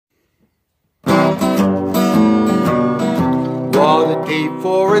What a day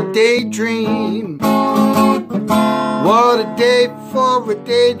for a daydream. What a day for a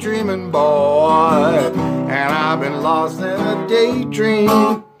daydreaming boy. And I've been lost in a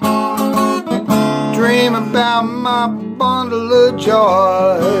daydream. Dream about my bundle of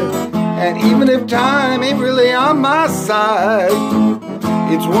joy. And even if time ain't really on my side,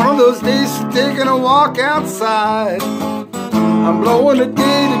 it's one of those days for taking a walk outside. I'm blowing a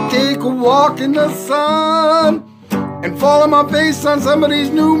day to take a walk in the sun and fall on my face on somebody's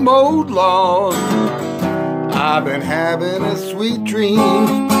new mowed lawn. I've been having a sweet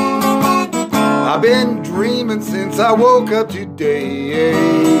dream. I've been dreaming since I woke up today,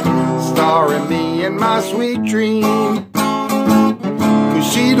 starring me in my sweet dream. 'Cause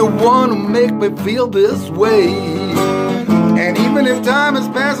she the one who make me feel this way. And even if time is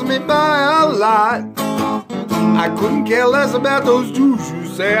passing me by a lot, I couldn't care less about those dues you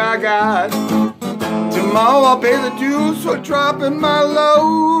say I got. Tomorrow I'll pay the dues for dropping my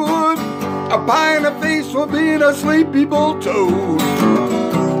load, a pie in the face for being a sleepy bull toad.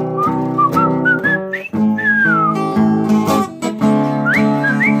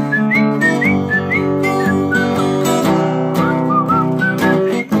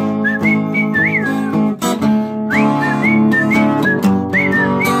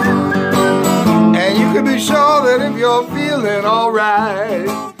 And you can be sure that if you're feeling alright,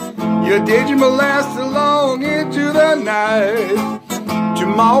 your daydream will last long into the night.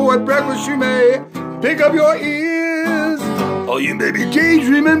 Tomorrow at breakfast you may pick up your ears, or you may be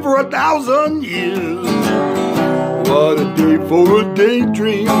daydreaming for 1,000 years. What a day for a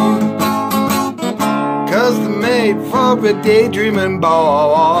daydream. Custom made for a daydreaming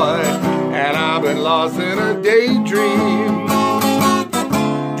boy. And I've been lost in a daydream,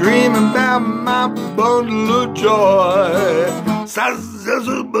 dreaming about my bundle of joy.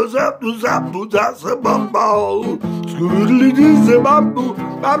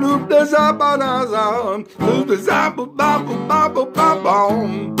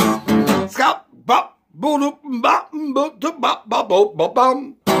 Scott, bop, boom, bop, bop, bop, bop, bop, bop.